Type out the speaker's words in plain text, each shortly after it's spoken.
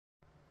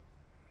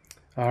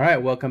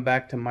Alright, welcome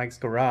back to Mike's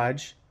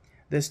Garage.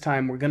 This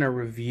time we're going to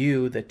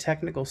review the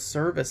technical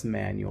service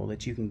manual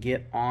that you can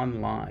get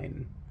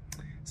online.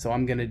 So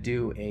I'm going to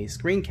do a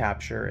screen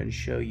capture and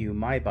show you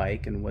my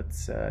bike and what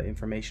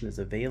information is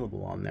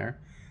available on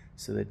there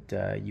so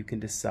that you can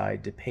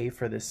decide to pay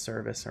for this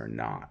service or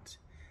not.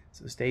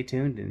 So stay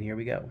tuned and here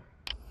we go.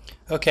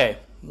 Okay,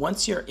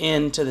 once you're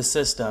into the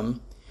system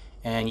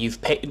and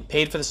you've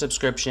paid for the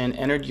subscription,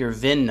 entered your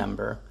VIN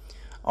number,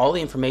 all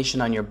the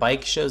information on your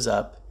bike shows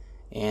up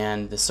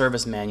and the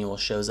service manual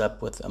shows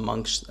up with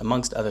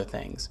amongst other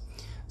things.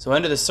 So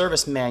under the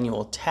service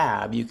manual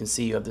tab, you can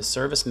see you have the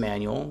service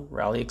manual,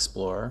 Rally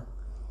Explorer,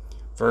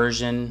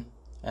 version,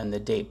 and the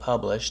date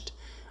published,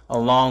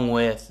 along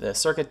with the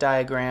circuit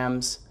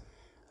diagrams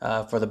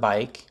for the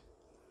bike.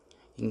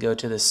 You can go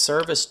to the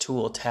service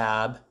tool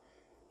tab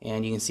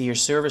and you can see your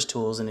service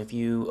tools, and if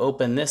you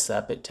open this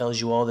up, it tells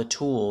you all the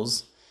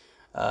tools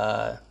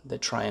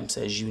that Triumph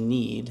says you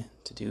need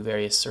to do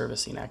various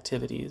servicing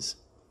activities.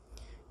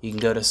 You can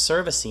go to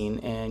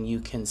servicing and you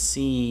can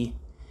see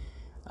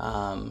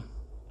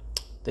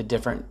the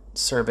different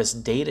service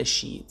data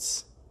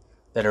sheets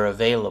that are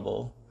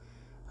available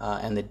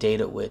and the date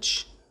at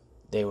which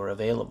they were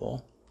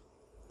available.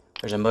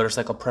 There's a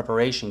motorcycle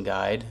preparation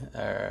guide,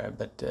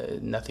 but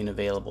nothing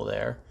available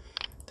there.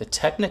 The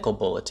technical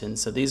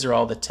bulletins, so these are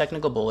all the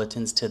technical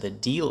bulletins to the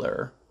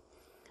dealer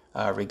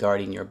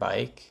regarding your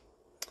bike.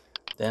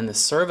 Then the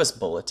service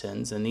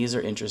bulletins, and these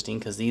are interesting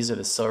because these are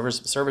the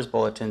service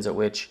bulletins at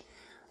which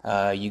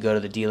you go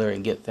to the dealer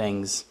and get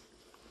things,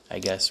 I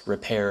guess,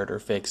 repaired or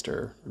fixed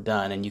or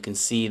done. And you can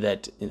see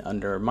that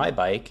under my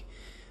bike,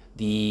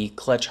 the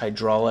clutch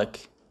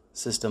hydraulic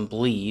system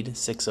bleed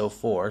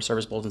 604,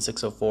 service bulletin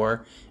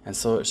 604, and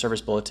service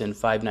bulletin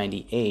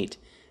 598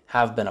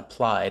 have been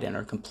applied and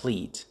are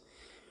complete.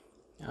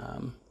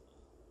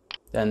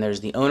 Then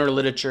there's the owner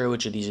literature,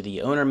 which these are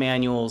the owner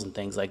manuals and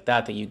things like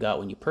that that you got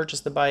when you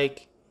purchased the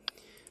bike.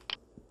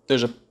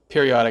 There's a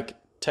periodic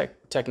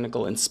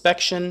technical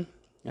inspection,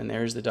 and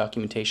there's the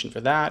documentation for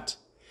that.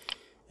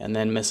 And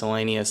then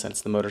miscellaneous,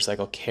 that's the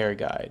motorcycle care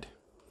guide.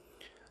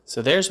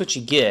 So there's what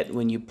you get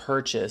when you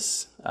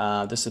purchase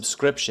the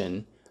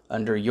subscription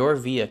under your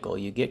vehicle.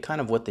 You get kind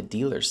of what the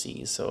dealer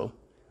sees, so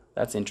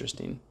that's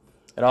interesting.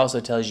 It also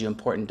tells you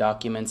important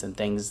documents and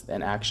things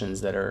and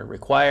actions that are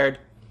required.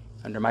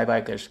 Under my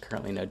bike, there's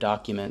currently no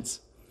documents,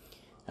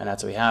 and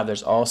that's what we have.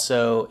 There's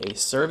also a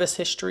service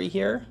history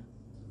here,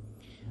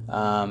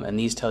 and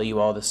these tell you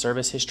all the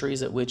service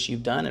histories at which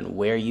you've done and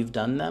where you've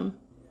done them.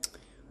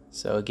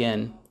 So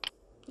again,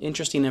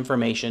 interesting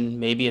information.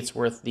 Maybe it's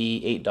worth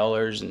the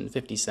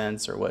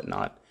 $8.50 or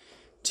whatnot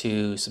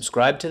to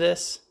subscribe to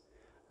this.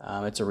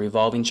 It's a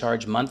revolving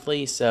charge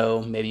monthly,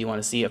 so maybe you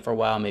want to see it for a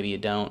while, maybe you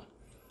don't.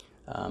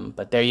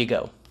 But there you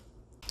go.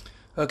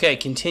 Okay,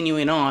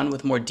 continuing on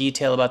with more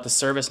detail about the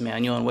service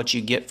manual and what you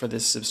get for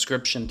this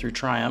subscription through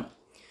Triumph.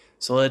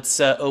 So let's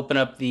open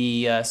up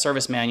the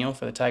service manual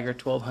for the Tiger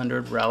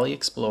 1200 Rally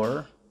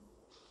Explorer.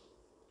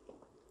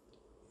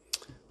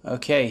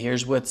 Okay,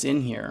 here's what's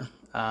in here.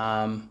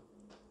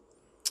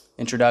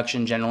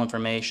 Introduction, general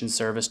information,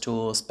 service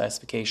tools,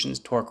 specifications,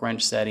 torque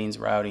wrench settings,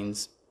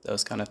 routings,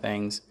 those kind of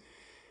things.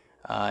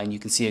 And you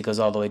can see it goes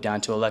all the way down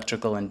to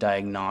electrical and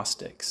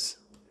diagnostics.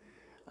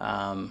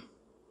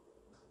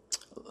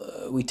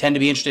 We tend to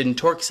be interested in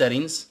torque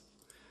settings,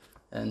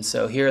 and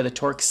so here are the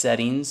torque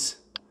settings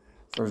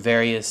for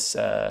various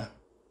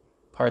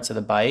parts of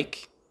the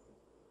bike.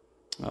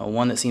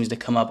 One that seems to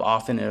come up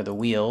often are the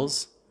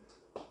wheels.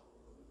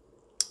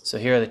 So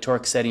here are the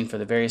torque setting for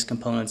the various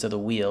components of the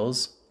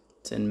wheels.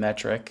 It's in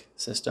metric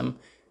system.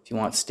 If you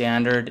want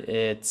standard,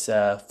 it's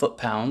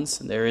foot-pounds.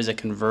 There is a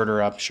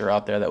converter, I'm sure,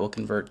 out there that will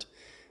convert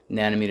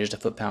nanometers to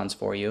foot-pounds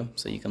for you,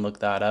 so you can look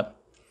that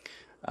up.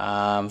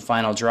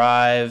 Final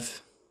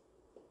drive,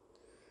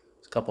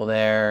 there's a couple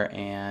there,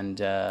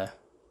 and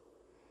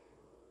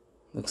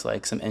looks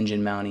like some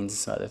engine mountings and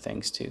some other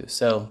things too.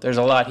 So there's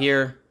a lot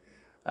here.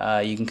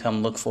 You can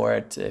come look for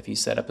it if you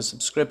set up a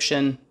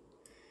subscription.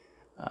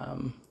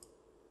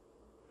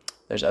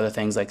 There's other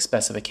things like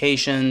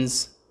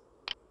specifications,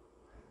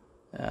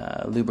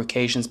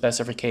 lubrication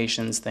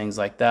specifications, things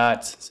like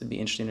that. So it'd be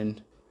interesting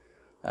in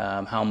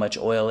how much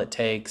oil it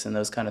takes and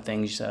those kind of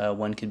things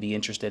one could be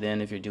interested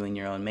in if you're doing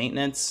your own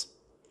maintenance.